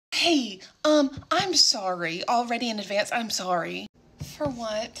Hey, I'm sorry. Already in advance, I'm sorry. For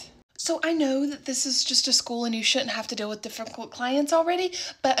what? So I know that this is just a school and you shouldn't have to deal with difficult clients already,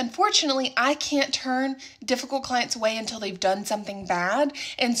 but unfortunately I can't turn difficult clients away until they've done something bad,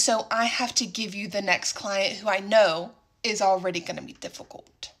 and so I have to give you the next client who I know is already going to be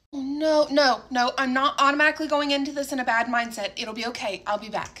difficult. No, I'm not automatically going into this in a bad mindset. It'll be okay. I'll be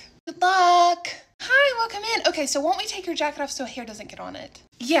back. Good luck. Hi, welcome in. Okay, so won't we take your jacket off so hair doesn't get on it?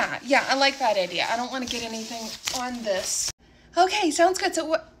 Yeah, I like that idea. I don't want to get anything on this. Okay, sounds good.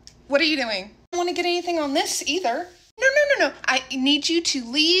 So what are you doing? I don't want to get anything on this either. No. I need you to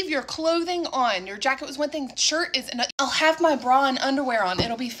leave your clothing on. Your jacket was one thing, shirt is another. I'll have my bra and underwear on.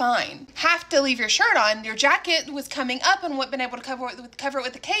 It'll be fine. Have to leave your shirt on. Your jacket was coming up and wouldn't been able to cover it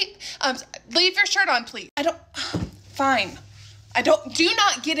with the cape. Leave your shirt on, please. Fine. Do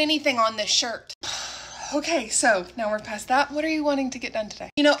not get anything on this shirt. Okay, so now we're past that. What are you wanting to get done today?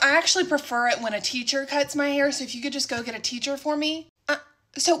 You know, I actually prefer it when a teacher cuts my hair, so if you could just go get a teacher for me.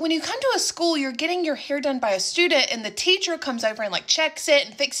 So when you come to a school, you're getting your hair done by a student, and the teacher comes over and like checks it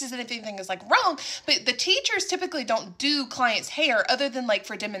and fixes it if anything is like wrong. But the teachers typically don't do clients' hair other than like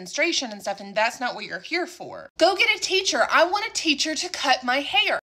for demonstration and stuff, and that's not what you're here for. Go get a teacher. I want a teacher to cut my hair.